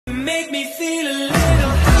make me feel a little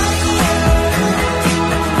higher.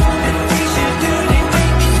 We should do it,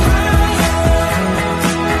 make me smile.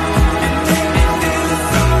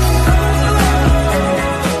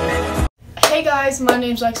 Hey guys, my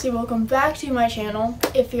name's Lexi. Welcome back to my channel.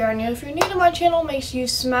 If you're new to my channel, make sure you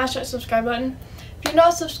smash that subscribe button. If you're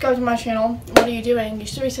not subscribed to my channel, what are you doing? You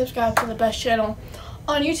should be subscribed to the best channel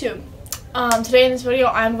on YouTube. Today in this video,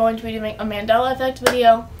 I'm going to be doing a Mandela effect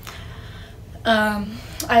video.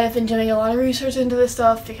 I have been doing a lot of research into this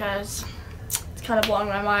stuff because it's kind of blowing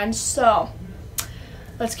my mind. So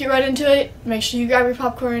let's get right into it. Make sure you grab your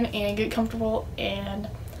popcorn and get comfortable, and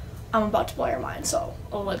I'm about to blow your mind, so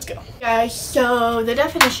let's go. Guys, so the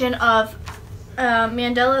definition of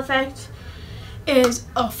Mandela effect is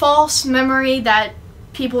a false memory that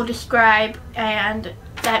people describe and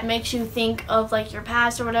that makes you think of like your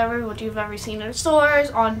past or whatever, what you've ever seen in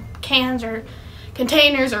stores, on cans or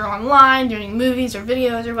containers, or online, during movies or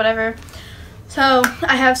videos or whatever. So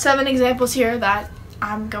I have 7 examples here that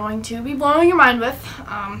I'm going to be blowing your mind with,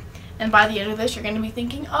 and by the end of this you're going to be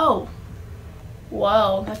thinking, oh,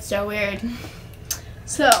 whoa, that's so weird.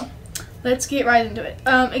 So let's get right into it.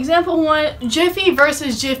 Example 1, Jiffy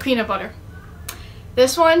versus Jif peanut butter.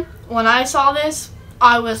 This one, when I saw this,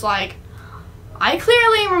 I was like, I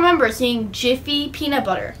clearly remember seeing Jiffy peanut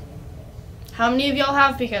butter. How many of y'all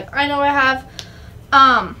have? Because I know I have.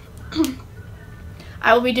 I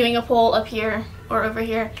will be doing a poll up here or over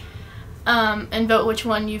here, and vote which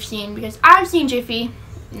one you've seen, because I've seen Jiffy,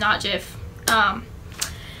 not Jif.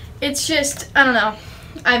 It's just, I don't know.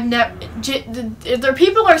 I've never. There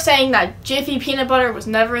people are saying that Jiffy peanut butter was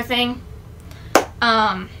never a thing.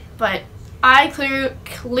 But I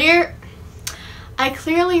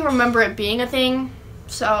clearly remember it being a thing.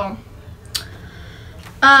 So,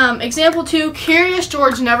 example 2, Curious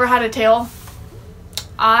George never had a tail.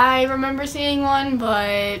 I remember seeing one,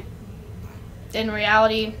 but in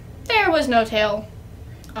reality, there was no tail.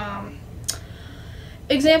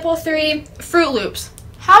 Example 3, Fruit Loops.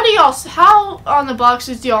 How on the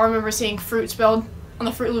boxes do y'all remember seeing fruit spelled on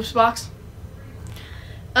the Fruit Loops box?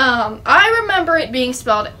 I remember it being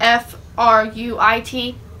spelled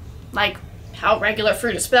F-R-U-I-T, like how regular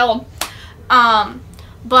fruit is spelled.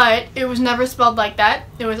 But it was never spelled like that.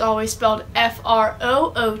 It was always spelled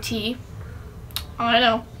F-R-O-O-T. I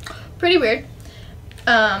know, pretty weird.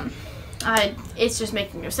 It's just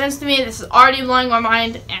making no sense to me. This is already blowing my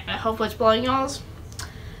mind, and I hope it's blowing y'all's.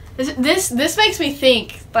 This makes me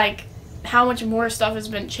think, like, how much more stuff has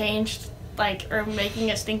been changed, like, or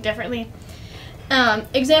making us think differently.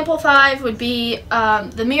 Example 5 would be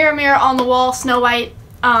the mirror, mirror on the wall, Snow White.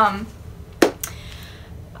 I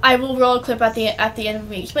will roll a clip at the end of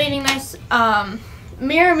me explaining this.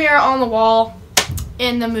 Mirror, mirror on the wall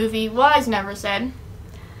in the movie was never said.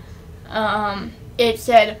 It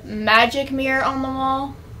said magic mirror on the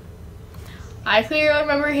wall. I clearly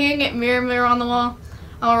remember hearing it, mirror, mirror on the wall.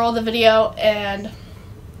 I'll roll the video and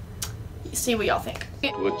see what y'all think.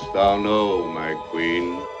 Wouldst thou know, my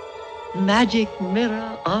queen? Magic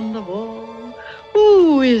mirror on the wall,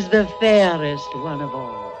 who is the fairest one of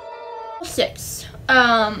all? 6.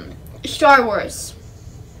 Star Wars.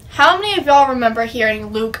 How many of y'all remember hearing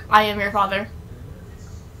Luke, I am your father?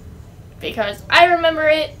 Because I remember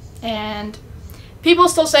it, and people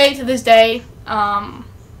still say it to this day, on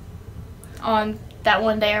that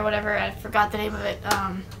one day or whatever, I forgot the name of it,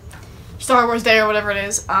 Star Wars Day or whatever it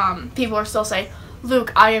is, people are still saying,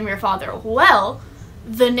 Luke, I am your father. Well,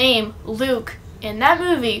 the name Luke in that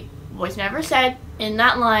movie was never said in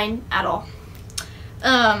that line at all.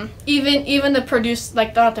 Even the producer,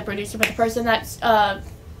 like, not the producer, but the person that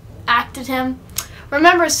acted him,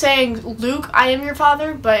 remember saying, Luke, I am your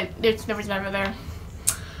father, but it was never there.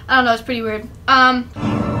 I don't know, it's pretty weird. I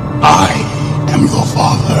am your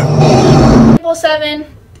father. Example 7,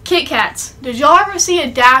 Kit Kats. Did y'all ever see a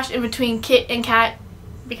dash in between Kit and Kat?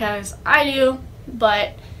 Because I do,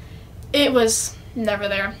 but it was never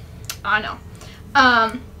there. I know.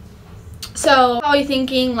 So probably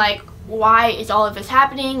thinking, like, why is all of this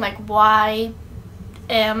happening? Like, why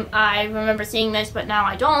am I remember seeing this but now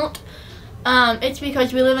I don't? It's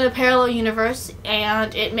because we live in a parallel universe,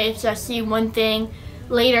 and it makes us see one thing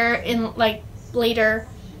later in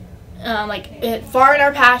far in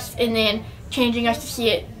our past, and then changing us to see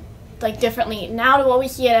it like differently now to what we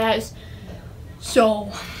see it as.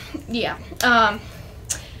 So yeah,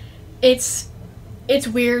 it's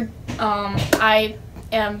weird. I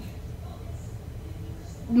am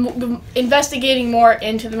investigating more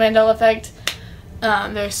into the Mandela effect.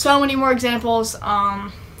 There's so many more examples.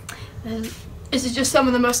 This is just some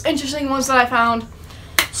of the most interesting ones that I found.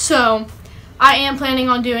 So I am planning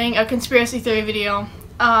on doing a conspiracy theory video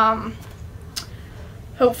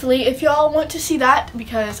Hopefully, if y'all want to see that,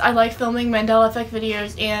 because I like filming Mandela effect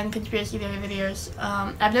videos and conspiracy theory videos.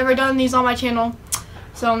 I've never done these on my channel,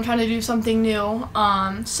 so I'm trying to do something new.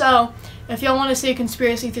 So if y'all want to see a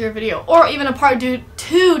conspiracy theory video, or even a part 2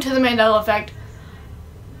 to the Mandela effect,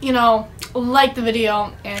 you know, like the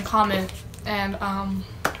video and comment, and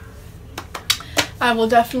I will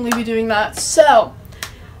definitely be doing that. So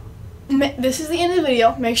this is the end of the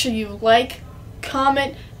video. Make sure you like,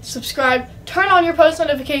 comment, subscribe, turn on your post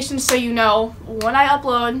notifications so you know when I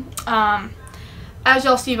upload. As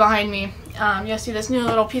y'all see behind me, you'll see this new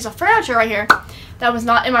little piece of furniture right here that was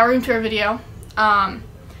not in my room tour video,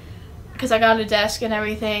 because I got a desk and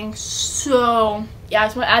everything. So yeah, I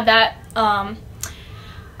just want to add that.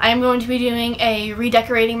 I am going to be doing a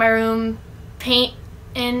redecorating my room, paint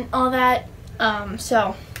and all that.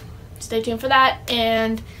 So stay tuned for that,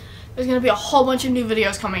 and there's going to be a whole bunch of new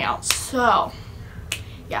videos coming out. So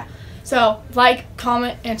yeah, so like,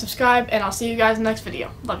 comment, and subscribe, and I'll see you guys in the next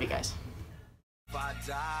video. Love you guys. If I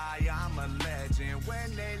die, I'm a legend.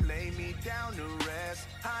 When they lay me down to rest,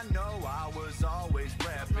 I know